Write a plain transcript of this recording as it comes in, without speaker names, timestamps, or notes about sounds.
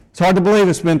hard to believe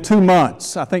it's been 2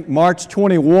 months. I think March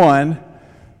 21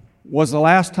 was the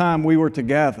last time we were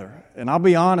together. And I'll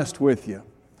be honest with you,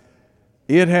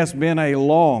 it has been a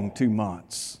long 2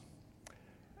 months.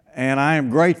 And I am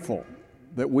grateful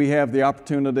that we have the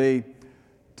opportunity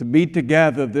to be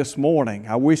together this morning.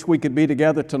 I wish we could be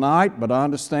together tonight, but I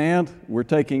understand we're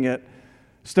taking it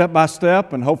step by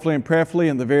step, and hopefully and prayerfully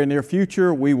in the very near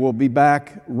future we will be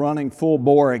back running full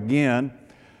bore again.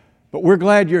 But we're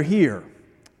glad you're here.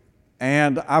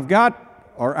 And I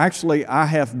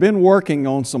have been working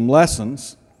on some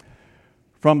lessons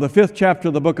from the 5th chapter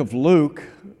of the book of Luke,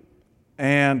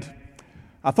 and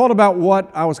I thought about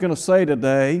what I was going to say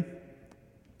today,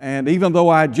 and even though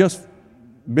I had just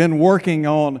been working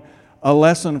on a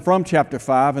lesson from chapter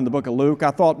 5 in the book of Luke,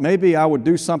 I thought maybe I would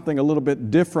do something a little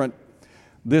bit different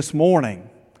this morning.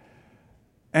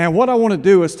 And what I want to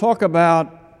do is talk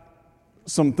about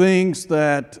some things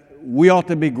that we ought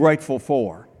to be grateful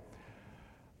for.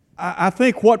 I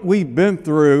think what we've been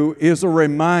through is a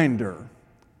reminder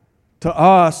to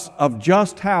us of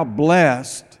just how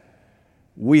blessed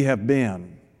we have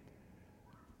been.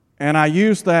 And I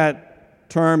use that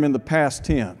term in the past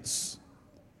tense.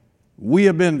 We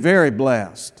have been very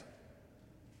blessed.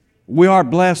 We are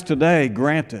blessed today,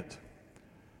 granted.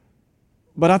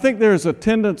 But I think there's a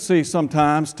tendency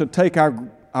sometimes to take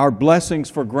our blessings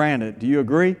for granted. Do you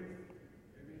agree?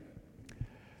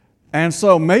 And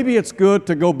so maybe it's good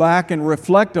to go back and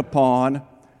reflect upon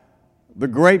the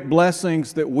great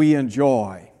blessings that we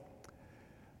enjoy.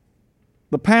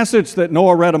 The passage that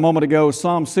Noah read a moment ago,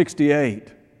 Psalm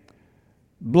 68.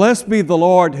 Blessed be the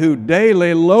Lord who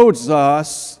daily loads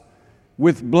us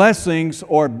with blessings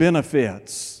or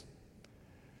benefits.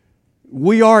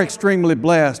 We are extremely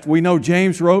blessed. We know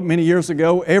James wrote many years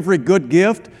ago, every good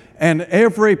gift and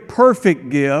every perfect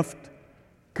gift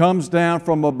comes down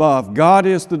from above. God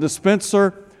is the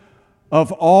dispenser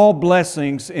of all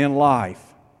blessings in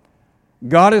life.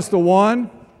 God is the one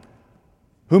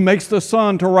who makes the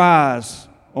sun to rise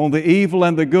on the evil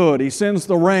and the good. He sends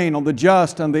the rain on the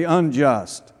just and the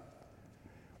unjust.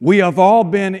 We have all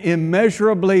been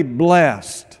immeasurably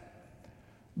blessed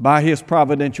by His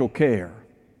providential care.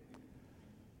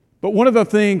 But one of the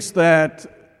things that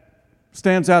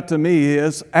stands out to me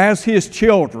is, as His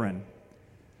children,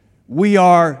 we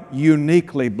are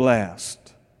uniquely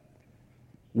blessed.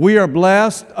 We are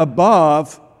blessed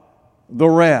above the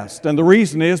rest. And the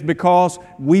reason is because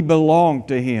we belong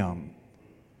to Him.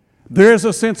 There is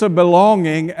a sense of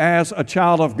belonging as a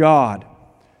child of God.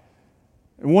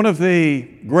 And one of the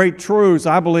great truths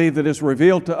I believe that is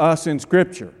revealed to us in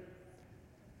Scripture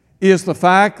is the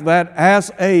fact that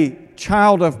as a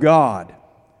child of God,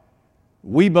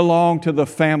 we belong to the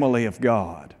family of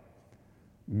God.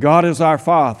 God is our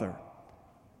Father.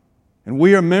 And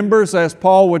we are members, as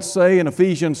Paul would say in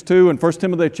Ephesians 2 and 1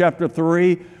 Timothy chapter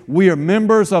 3, we are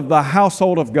members of the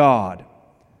household of God.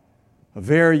 A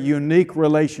very unique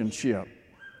relationship.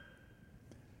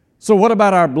 So what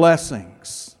about our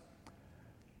blessings?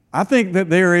 I think that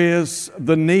there is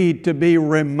the need to be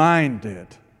reminded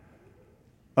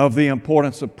of the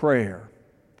importance of prayer.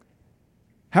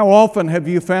 How often have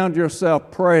you found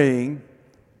yourself praying,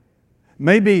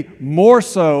 maybe more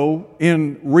so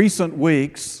in recent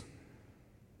weeks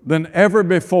than ever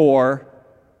before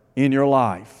in your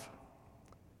life?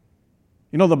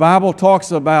 You know, the Bible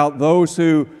talks about those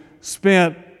who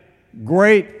spent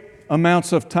great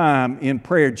amounts of time in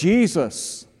prayer.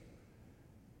 Jesus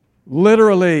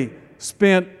literally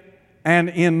spent an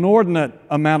inordinate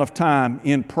amount of time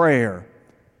in prayer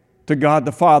to God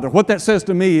the Father. What that says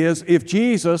to me is, if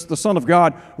Jesus, the Son of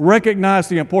God, recognized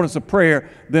the importance of prayer,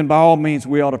 then by all means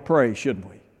we ought to pray, shouldn't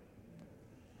we?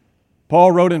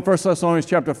 Paul wrote in 1 Thessalonians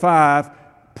chapter 5,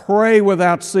 pray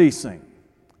without ceasing.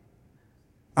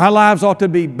 Our lives ought to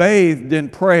be bathed in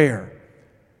prayer.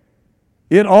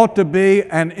 It ought to be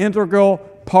an integral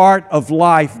part of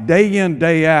life, day in,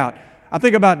 day out. I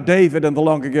think about David in the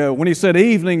long ago when he said,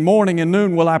 evening, morning, and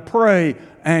noon will I pray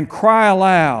and cry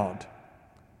aloud.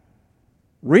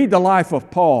 Read the life of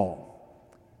Paul.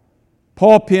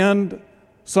 Paul penned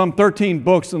some 13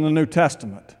 books in the New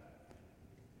Testament.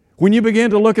 When you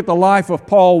begin to look at the life of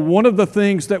Paul, one of the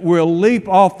things that will leap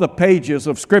off the pages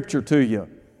of Scripture to you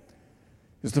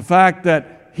is the fact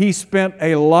that he spent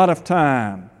a lot of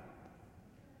time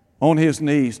on his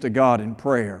knees to God in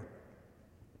prayer.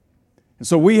 And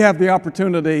so we have the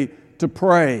opportunity to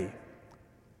pray,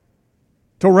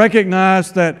 to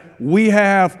recognize that we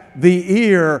have the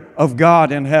ear of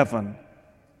God in heaven.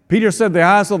 Peter said, the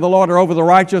eyes of the Lord are over the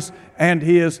righteous, and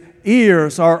His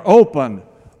ears are open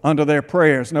under their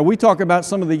prayers. Now, we talk about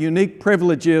some of the unique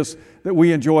privileges that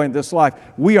we enjoy in this life.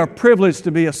 We are privileged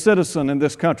to be a citizen in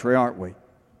this country, aren't we?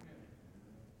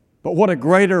 But what a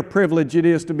greater privilege it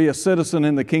is to be a citizen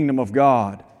in the kingdom of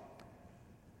God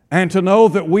and to know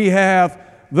that we have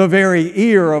the very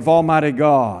ear of Almighty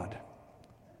God,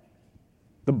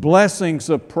 the blessings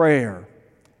of prayer.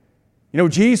 You know,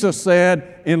 Jesus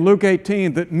said in Luke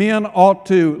 18 that men ought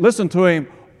to, listen to Him,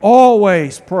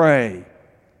 always pray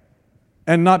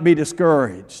and not be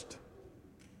discouraged.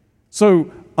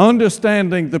 So,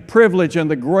 understanding the privilege and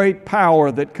the great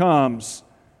power that comes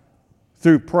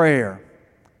through prayer.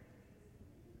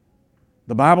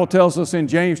 The Bible tells us in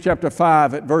James chapter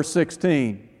 5 at verse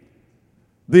 16,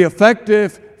 the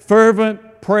effective,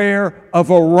 fervent prayer of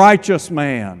a righteous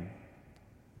man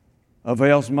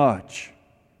avails much.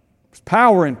 There's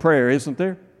power in prayer, isn't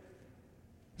there?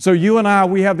 So you and I,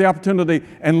 we have the opportunity,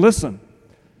 and listen,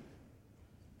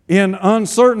 in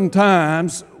uncertain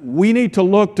times, we need to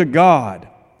look to God.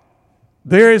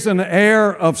 There is an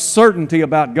air of certainty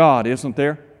about God, isn't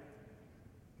there?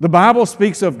 The Bible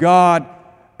speaks of God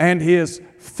and His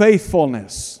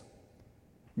faithfulness.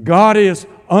 God is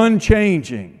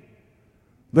unchanging.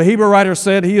 The Hebrew writer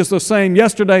said He is the same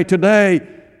yesterday, today,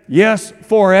 yes,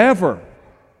 forever.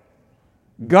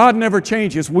 God never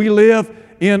changes. We live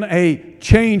in a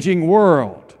changing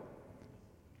world.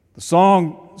 The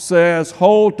song says,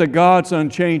 hold to God's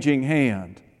unchanging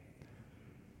hand.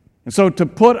 And so to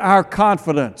put our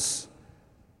confidence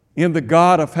in the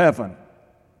God of heaven.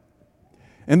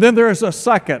 And then there is a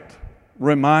second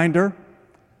reminder.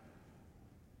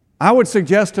 I would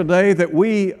suggest today that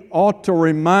we ought to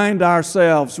remind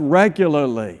ourselves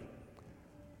regularly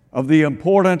of the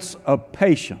importance of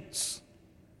patience.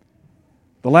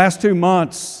 The last 2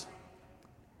 months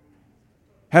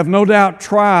have no doubt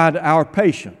tried our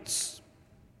patience.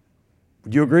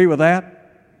 Would you agree with that?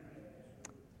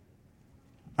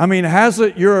 I mean,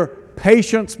 hasn't your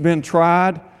patience been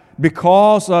tried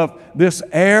because of this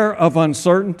air of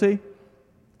uncertainty?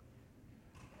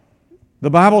 The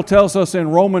Bible tells us in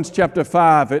Romans chapter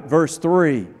 5 at verse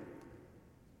 3,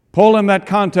 Paul in that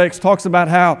context talks about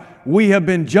how we have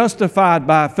been justified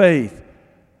by faith.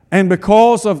 And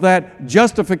because of that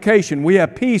justification, we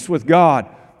have peace with God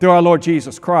through our Lord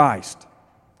Jesus Christ.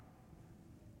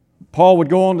 Paul would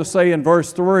go on to say in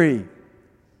verse 3,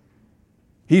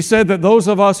 he said that those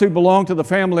of us who belong to the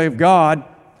family of God,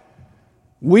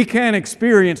 we can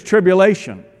experience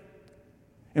tribulation.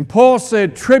 And Paul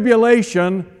said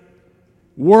tribulation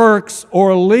works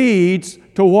or leads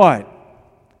to what?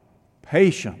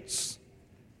 Patience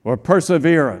or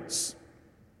perseverance.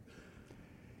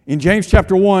 In James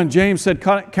chapter 1, James said,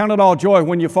 count it all joy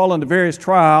when you fall into various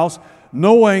trials,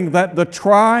 knowing that the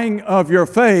trying of your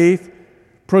faith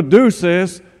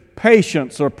produces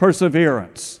patience or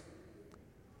perseverance.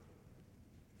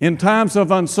 In times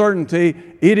of uncertainty,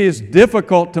 it is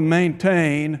difficult to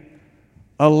maintain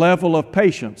a level of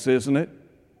patience, isn't it?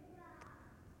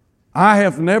 I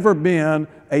have never been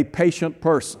a patient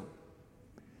person.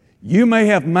 You may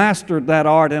have mastered that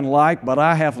art in life, but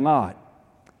I have not.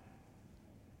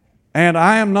 And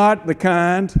I am not the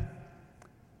kind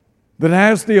that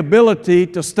has the ability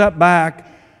to step back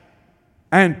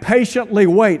and patiently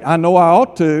wait. I know I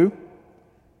ought to,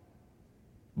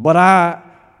 but I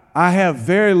have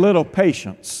very little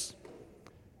patience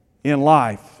in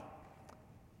life.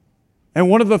 And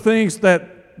one of the things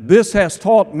that this has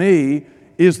taught me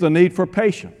is the need for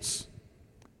patience.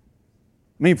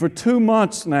 I mean, for 2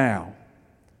 months now,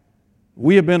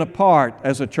 we have been apart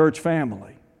as a church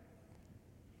family.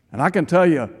 And I can tell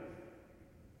you,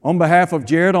 on behalf of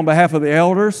Jared, on behalf of the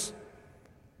elders,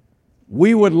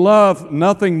 we would love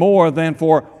nothing more than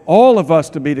for all of us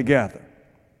to be together.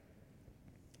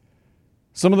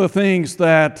 Some of the things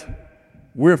that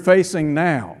we're facing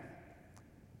now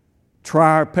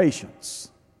try our patience.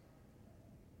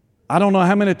 I don't know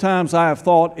how many times I have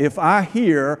thought, if I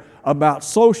hear about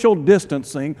social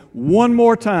distancing one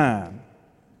more time,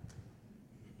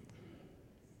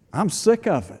 I'm sick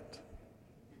of it.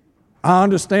 I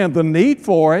understand the need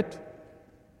for it.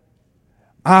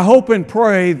 I hope and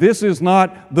pray this is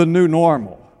not the new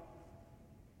normal.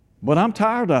 But I'm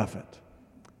tired of it.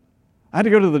 I had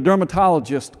to go to the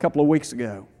dermatologist a couple of weeks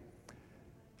ago.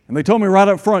 And they told me right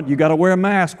up front, you got to wear a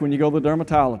mask when you go to the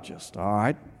dermatologist. All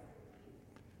right.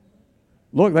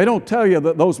 Look, they don't tell you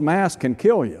that those masks can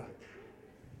kill you.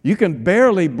 You can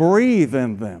barely breathe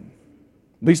in them.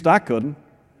 At least I couldn't.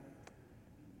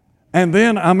 And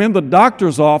then I'm in the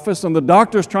doctor's office, and the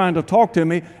doctor's trying to talk to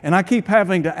me, and I keep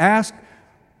having to ask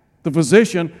the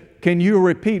physician, can you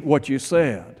repeat what you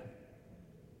said?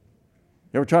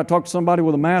 You ever try to talk to somebody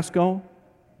with a mask on?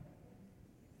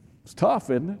 It's tough,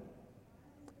 isn't it?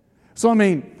 So,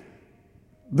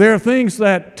 there are things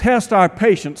that test our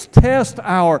patience, test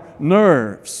our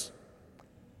nerves.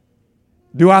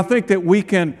 Do I think that we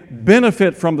can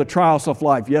benefit from the trials of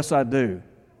life? Yes, I do.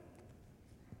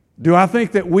 Do I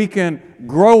think that we can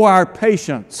grow our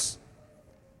patience?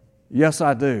 Yes,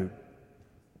 I do.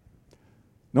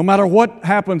 No matter what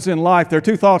happens in life, there are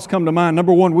two thoughts come to mind.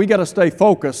 Number one, we got to stay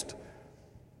focused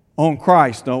on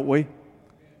Christ, don't we?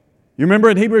 You remember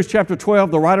in Hebrews chapter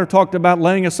 12, the writer talked about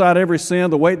laying aside every sin,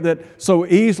 the weight that so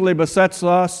easily besets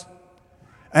us,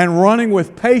 and running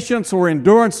with patience or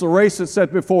endurance the race that's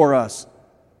set before us.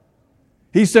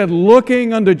 He said,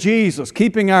 looking unto Jesus,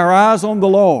 keeping our eyes on the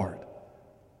Lord.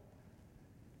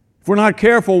 If we're not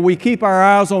careful, we keep our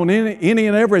eyes on any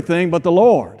and everything but the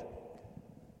Lord.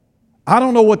 I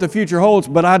don't know what the future holds,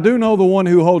 but I do know the one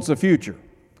who holds the future,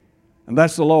 and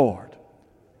that's the Lord.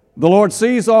 The Lord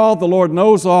sees all, the Lord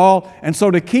knows all, and so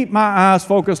to keep my eyes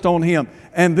focused on Him,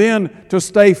 and then to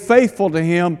stay faithful to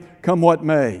Him come what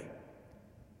may.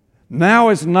 Now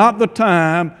is not the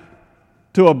time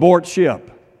to abort ship.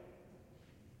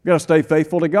 We've got to stay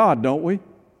faithful to God, don't we?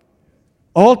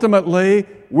 Ultimately,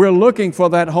 we're looking for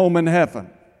that home in heaven.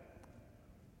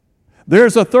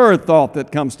 There's a third thought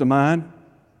that comes to mind,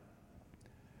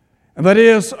 and that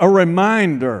is a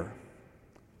reminder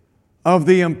of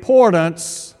the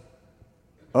importance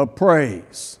of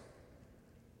praise.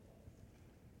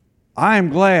 I am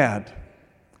glad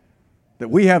that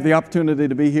we have the opportunity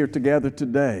to be here together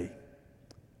today.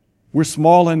 We're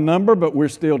small in number, but we're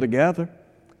still together.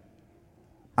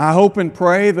 I hope and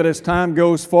pray that as time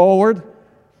goes forward,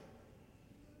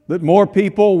 that more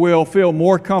people will feel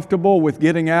more comfortable with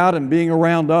getting out and being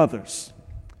around others.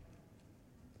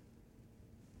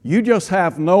 You just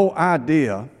have no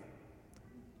idea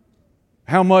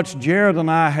how much Jared and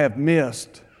I have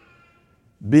missed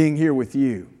being here with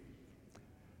you.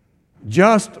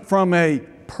 Just from a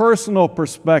personal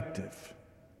perspective,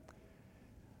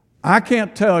 I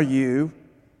can't tell you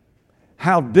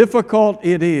how difficult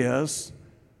it is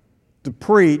to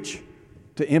preach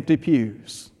to empty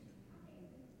pews.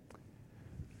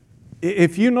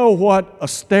 If you know what a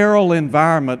sterile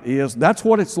environment is, that's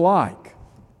what it's like.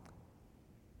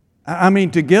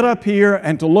 To get up here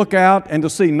and to look out and to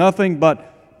see nothing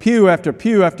but pew after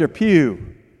pew after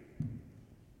pew.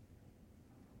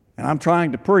 And I'm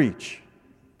trying to preach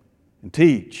and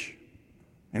teach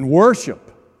and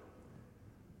worship.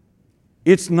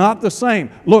 It's not the same.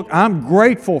 Look, I'm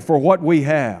grateful for what we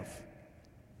have.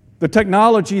 The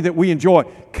technology that we enjoy.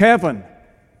 Kevin,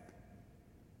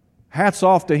 hats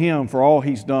off to him for all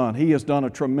he's done. He has done a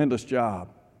tremendous job.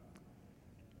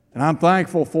 And I'm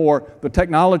thankful for the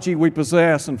technology we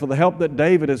possess and for the help that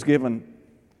David has given.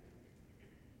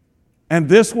 And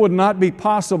this would not be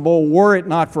possible were it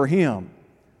not for him.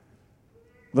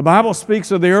 The Bible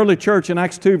speaks of the early church in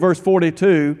Acts 2, verse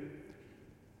 42.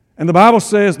 And the Bible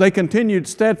says they continued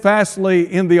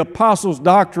steadfastly in the apostles'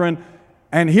 doctrine.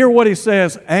 And hear what he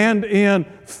says, and in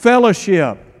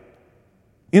fellowship,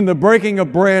 in the breaking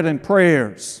of bread and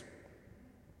prayers.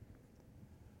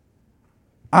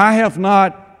 I have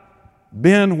not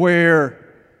been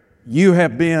where you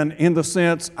have been in the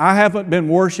sense I haven't been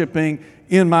worshiping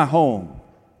in my home.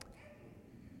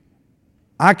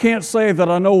 I can't say that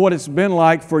I know what it's been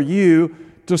like for you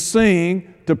to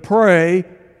sing, to pray,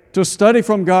 to study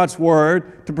from God's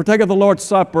Word, to partake of the Lord's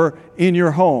Supper in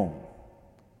your home.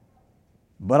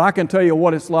 But I can tell you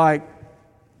what it's like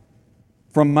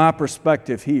from my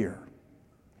perspective here.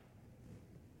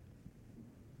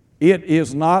 It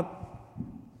is not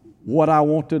what I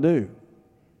want to do.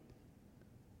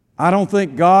 I don't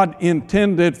think God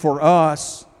intended for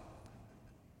us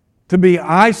to be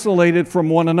isolated from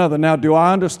one another. Now, do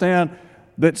I understand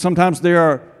that sometimes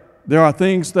there are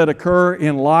things that occur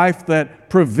in life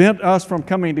that prevent us from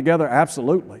coming together?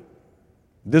 Absolutely.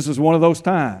 This is one of those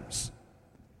times.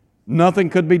 Nothing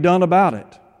could be done about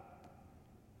it.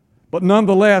 But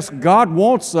nonetheless, God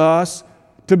wants us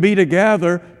to be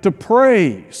together to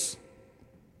praise.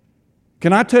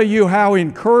 Can I tell you how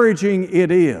encouraging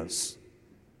it is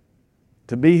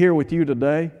to be here with you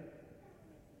today?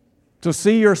 To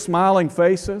see your smiling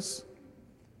faces?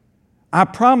 I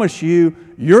promise you,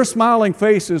 your smiling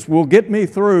faces will get me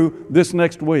through this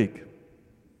next week.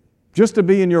 Just to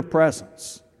be in your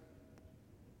presence.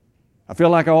 I feel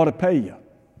like I ought to pay you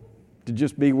to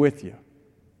just be with you.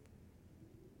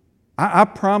 I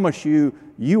promise you,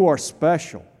 you are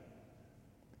special.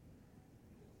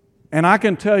 And I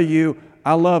can tell you,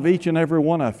 I love each and every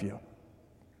one of you.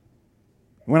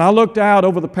 When I looked out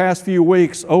over the past few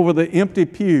weeks over the empty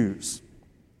pews,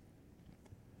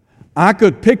 I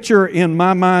could picture in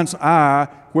my mind's eye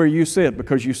where you sit,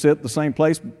 because you sit the same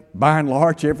place by and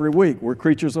large every week. We're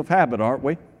creatures of habit, aren't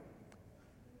we?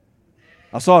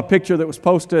 I saw a picture that was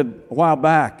posted a while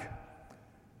back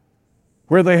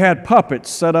where they had puppets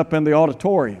set up in the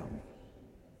auditorium.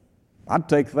 I'd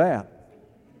take that.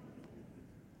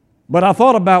 But I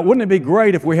thought about, wouldn't it be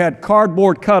great if we had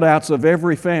cardboard cutouts of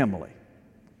every family?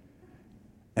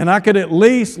 And I could at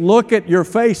least look at your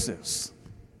faces.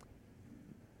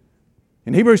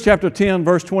 In Hebrews chapter 10,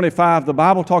 verse 25, the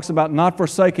Bible talks about not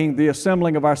forsaking the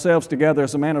assembling of ourselves together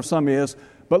as a manner of some is,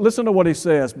 but listen to what he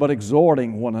says, but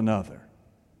exhorting one another.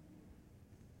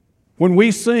 When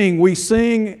we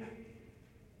sing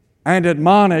and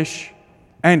admonish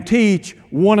and teach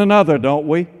one another, don't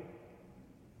we?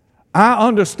 I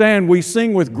understand we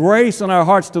sing with grace in our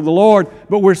hearts to the Lord,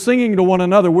 but we're singing to one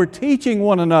another. We're teaching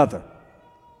one another.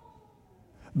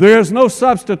 There's no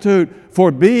substitute for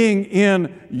being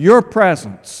in your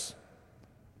presence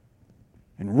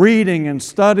and reading and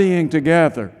studying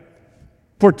together,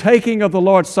 partaking of the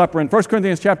Lord's Supper. In 1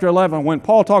 Corinthians chapter 11, when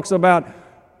Paul talks about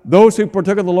those who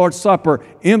partook of the Lord's Supper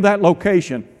in that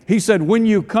location, he said, when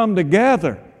you come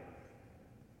together,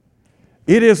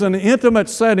 it is an intimate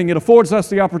setting. It affords us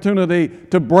the opportunity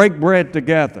to break bread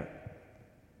together,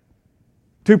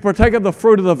 to partake of the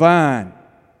fruit of the vine,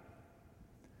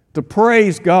 to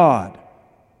praise God,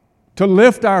 to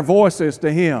lift our voices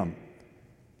to Him.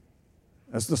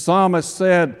 As the psalmist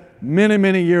said many,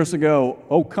 many years ago,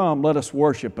 "Oh, come, let us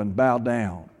worship and bow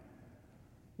down.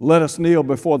 Let us kneel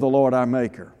before the Lord our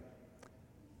Maker."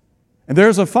 And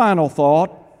there's a final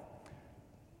thought,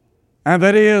 and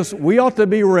that is, we ought to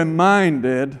be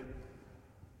reminded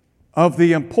of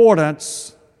the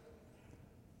importance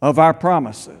of our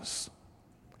promises.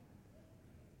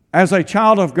 As a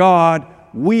child of God,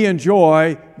 we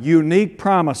enjoy unique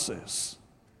promises.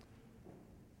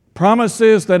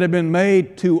 Promises that have been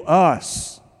made to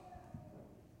us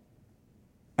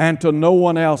and to no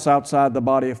one else outside the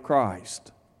body of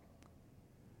Christ.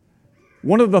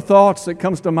 One of the thoughts that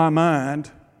comes to my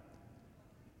mind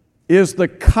is the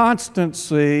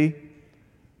constancy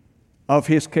of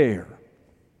His care.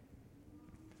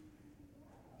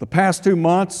 The past 2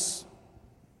 months,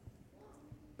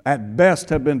 at best,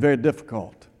 have been very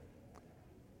difficult.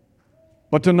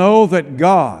 But to know that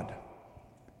God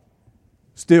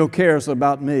still cares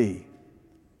about me,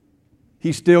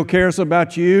 He still cares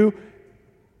about you,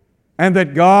 and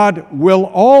that God will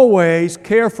always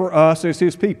care for us as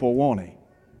His people, won't He?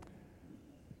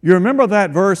 You remember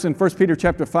that verse in 1 Peter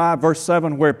chapter 5, verse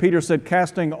 7, where Peter said,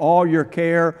 casting all your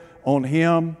care on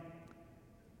Him,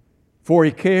 for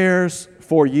He cares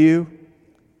for you.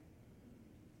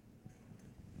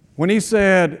 When he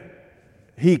said,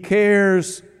 He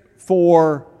cares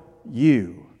for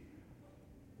you,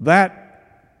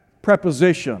 that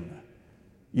preposition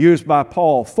used by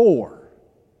Paul, for,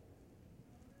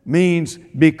 means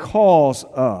because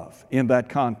of in that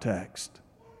context.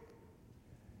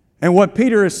 And what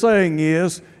Peter is saying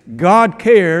is, God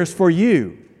cares for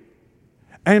you.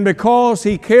 And because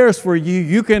He cares for you,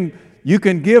 you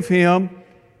can give Him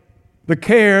the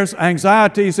cares,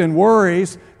 anxieties, and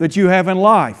worries that you have in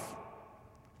life.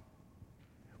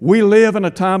 We live in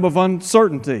a time of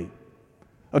uncertainty,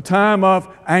 a time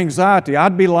of anxiety.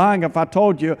 I'd be lying if I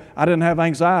told you I didn't have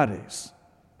anxieties.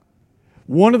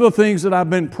 One of the things that I've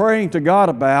been praying to God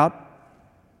about,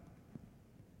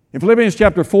 in Philippians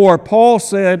chapter 4, Paul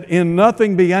said, in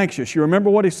nothing be anxious. You remember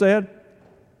what he said?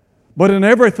 But in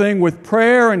everything with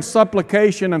prayer and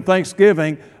supplication and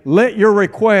thanksgiving, let your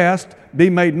request be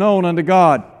made known unto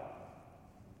God.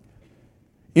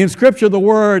 In Scripture, the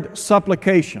word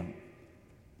supplication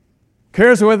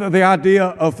carries with it the idea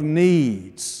of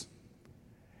needs.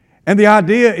 And the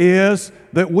idea is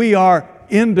that we are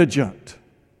indigent,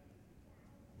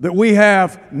 that we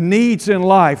have needs in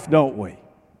life, don't we?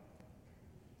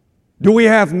 Do we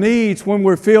have needs when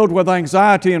we're filled with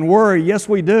anxiety and worry? Yes,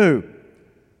 we do.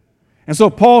 And so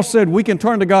Paul said we can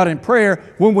turn to God in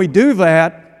prayer. When we do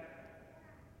that,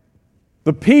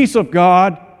 the peace of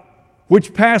God,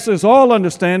 which passes all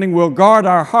understanding, will guard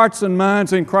our hearts and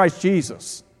minds in Christ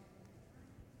Jesus.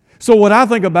 So what I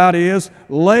think about is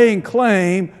laying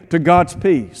claim to God's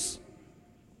peace.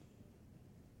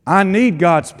 I need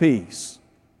God's peace.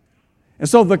 And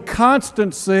so the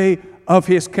constancy of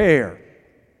His care.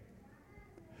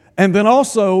 And then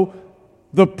also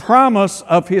the promise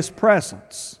of His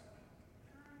presence.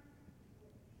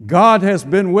 God has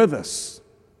been with us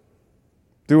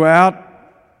throughout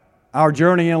our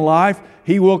journey in life.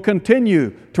 He will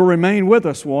continue to remain with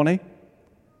us, won't He?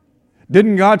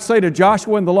 Didn't God say to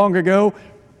Joshua in the long ago,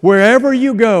 wherever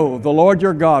you go, the Lord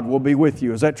your God will be with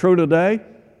you? Is that true today?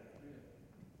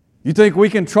 You think we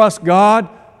can trust God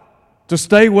to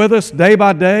stay with us day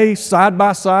by day, side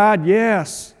by side?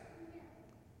 Yes.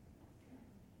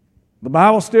 The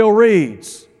Bible still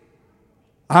reads,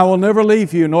 I will never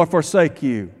leave you nor forsake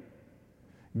you.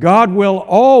 God will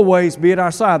always be at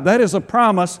our side. That is a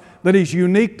promise that is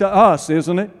unique to us,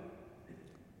 isn't it?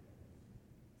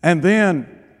 And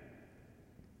then,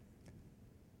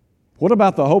 what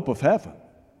about the hope of heaven?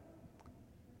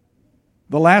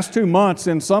 The last 2 months,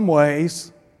 in some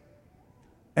ways,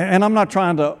 and I'm not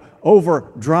trying to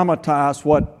over-dramatize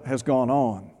what has gone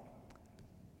on,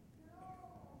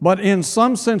 but in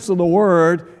some sense of the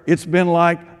word, it's been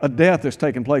like a death has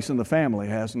taken place in the family,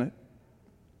 hasn't it?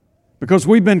 Because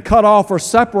we've been cut off or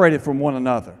separated from one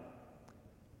another.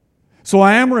 So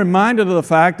I am reminded of the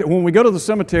fact that when we go to the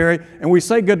cemetery and we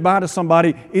say goodbye to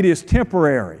somebody, it is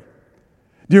temporary.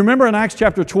 Do you remember in Acts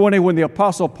chapter 20 when the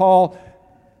Apostle Paul,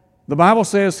 the Bible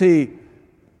says he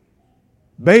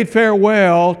bade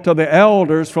farewell to the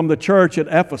elders from the church at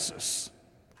Ephesus.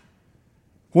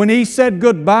 When he said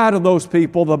goodbye to those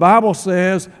people, the Bible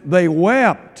says they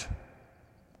wept,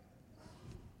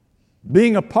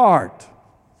 being apart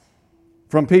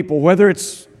from people, whether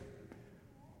it's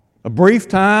a brief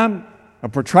time, a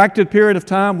protracted period of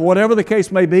time, whatever the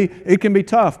case may be, it can be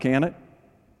tough, can't it?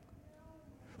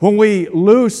 When we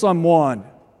lose someone,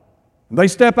 they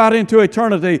step out into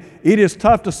eternity, it is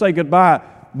tough to say goodbye,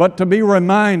 but to be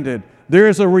reminded there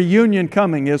is a reunion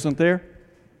coming, isn't there?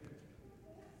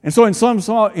 And so in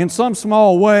some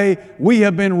small way, we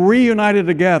have been reunited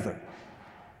together,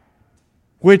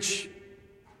 which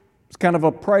is kind of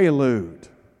a prelude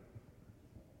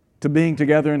to being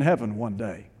together in heaven one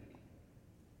day.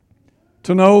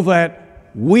 To know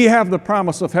that we have the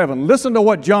promise of heaven. Listen to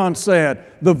what John said,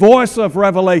 the voice of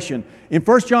revelation. In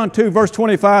 1 John 2, verse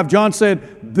 25, John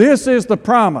said, this is the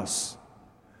promise,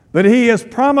 that He has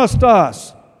promised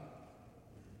us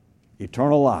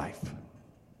eternal life.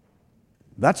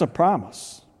 That's a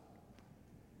promise.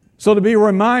 So to be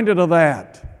reminded of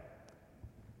that,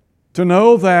 to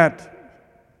know that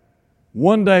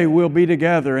one day we'll be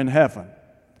together in heaven.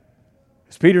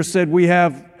 As Peter said, we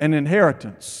have an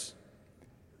inheritance.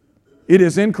 It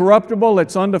is incorruptible,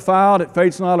 it's undefiled, it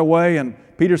fades not away, and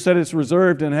Peter said it's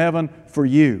reserved in heaven for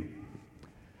you.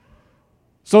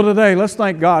 So today, let's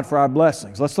thank God for our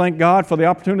blessings. Let's thank God for the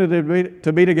opportunity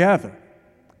to be together.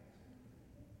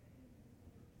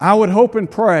 I would hope and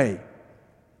pray.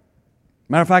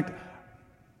 Matter of fact,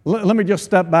 let me just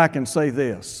step back and say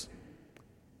this.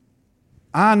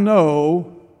 I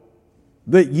know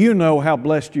that you know how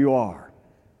blessed you are.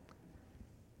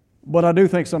 But I do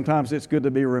think sometimes it's good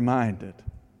to be reminded,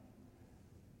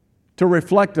 to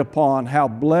reflect upon how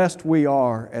blessed we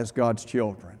are as God's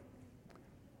children.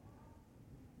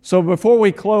 So before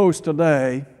we close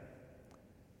today,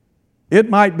 it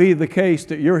might be the case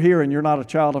that you're here and you're not a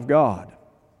child of God.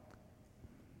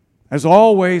 As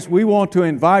always, we want to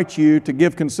invite you to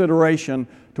give consideration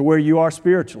to where you are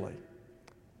spiritually.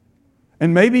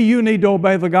 And maybe you need to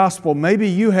obey the gospel. Maybe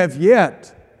you have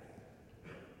yet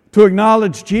to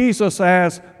acknowledge Jesus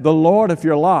as the Lord of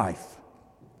your life.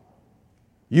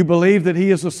 You believe that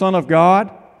He is the Son of God,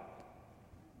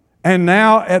 and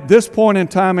now at this point in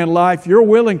time in life, you're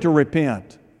willing to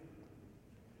repent.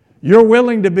 You're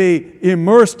willing to be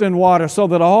immersed in water so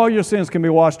that all your sins can be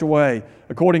washed away,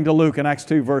 according to Luke in Acts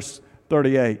 2, verse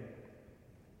 38.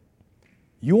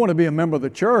 You want to be a member of the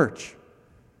church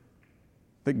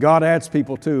that God adds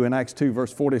people to in Acts 2,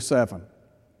 verse 47.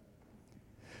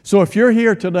 So if you're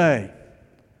here today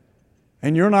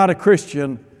and you're not a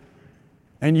Christian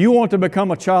and you want to become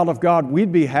a child of God,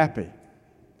 we'd be happy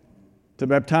to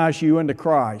baptize you into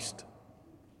Christ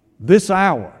this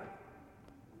hour.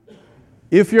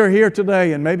 If you're here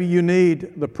today and maybe you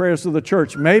need the prayers of the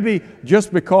church, maybe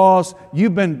just because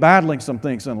you've been battling some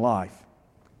things in life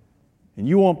and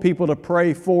you want people to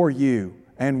pray for you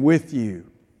and with you,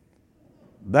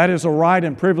 that is a right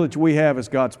and privilege we have as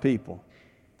God's people.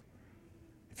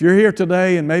 If you're here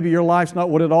today and maybe your life's not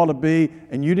what it ought to be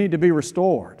and you need to be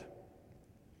restored,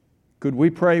 could we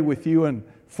pray with you and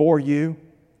for you?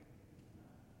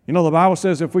 You know, the Bible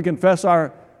says if we confess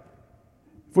our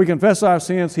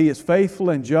sins, He is faithful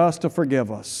and just to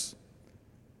forgive us,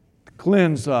 to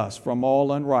cleanse us from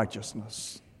all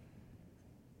unrighteousness.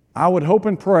 I would hope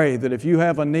and pray that if you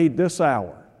have a need this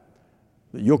hour,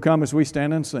 that you'll come as we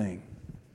stand and sing.